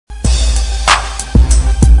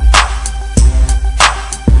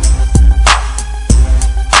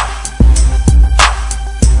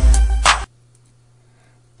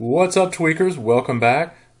What's up, tweakers? Welcome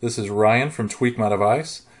back. This is Ryan from Tweak My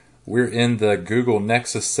Device. We're in the Google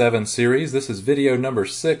Nexus 7 series. This is video number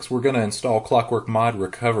 6. We're going to install ClockworkMod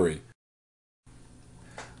Recovery.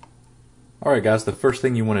 Alright guys, the first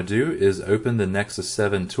thing you want to do is open the Nexus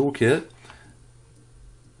 7 toolkit.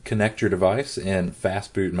 Connect your device in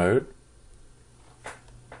fast boot mode.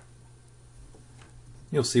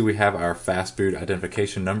 You'll see we have our fast boot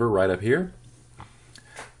identification number right up here.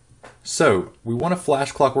 So, we want to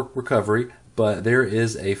flash Clockwork Recovery, but there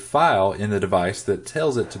is a file in the device that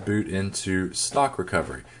tells it to boot into stock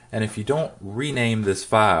recovery. And if you don't rename this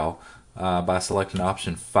file by selecting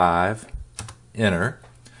option 5, enter,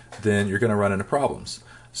 then you're going to run into problems.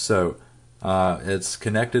 So, it's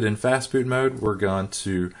connected in fast boot mode. We're going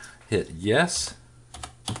to hit yes.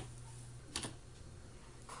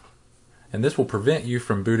 And this will prevent you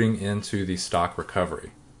from booting into the stock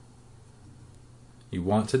recovery. You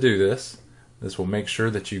want to do this. This will make sure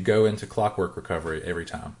that you go into Clockwork Recovery every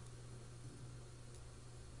time.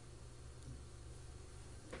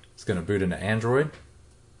 It's going to boot into Android.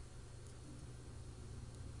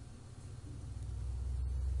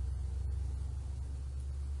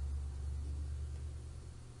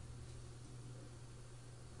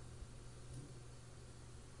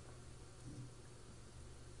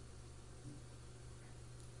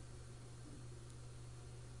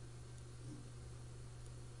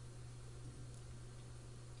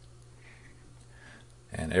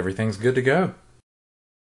 And everything's good to go.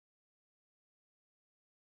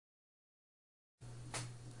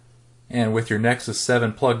 And with your Nexus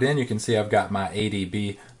 7 plugged in, you can see I've got my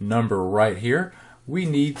ADB number right here. We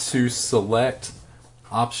need to select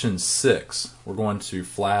option 6. We're going to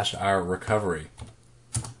flash our recovery.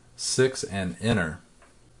 6 and enter.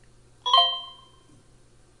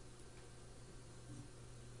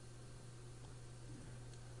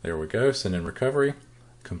 There we go, send in recovery,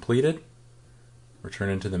 completed. Return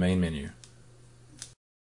into the main menu.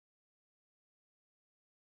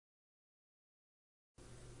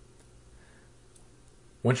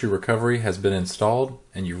 Once your recovery has been installed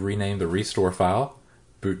and you've renamed the restore file,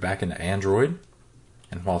 boot back into Android,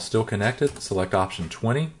 and while still connected, select option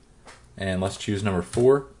 20, and let's choose number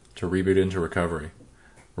 4 to reboot into recovery.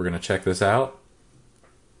 We're going to check this out,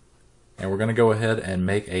 and we're going to go ahead and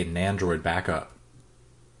make a nandroid backup.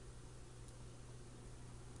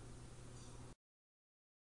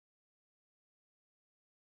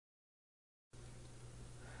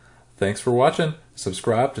 Thanks for watching.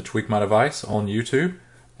 Subscribe to Tweak My Device on YouTube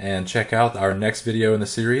and check out our next video in the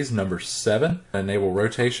series, number 7, enable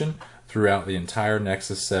rotation throughout the entire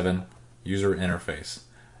Nexus 7 user interface.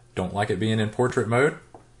 Don't like it being in portrait mode?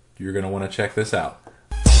 You're going to want to check this out.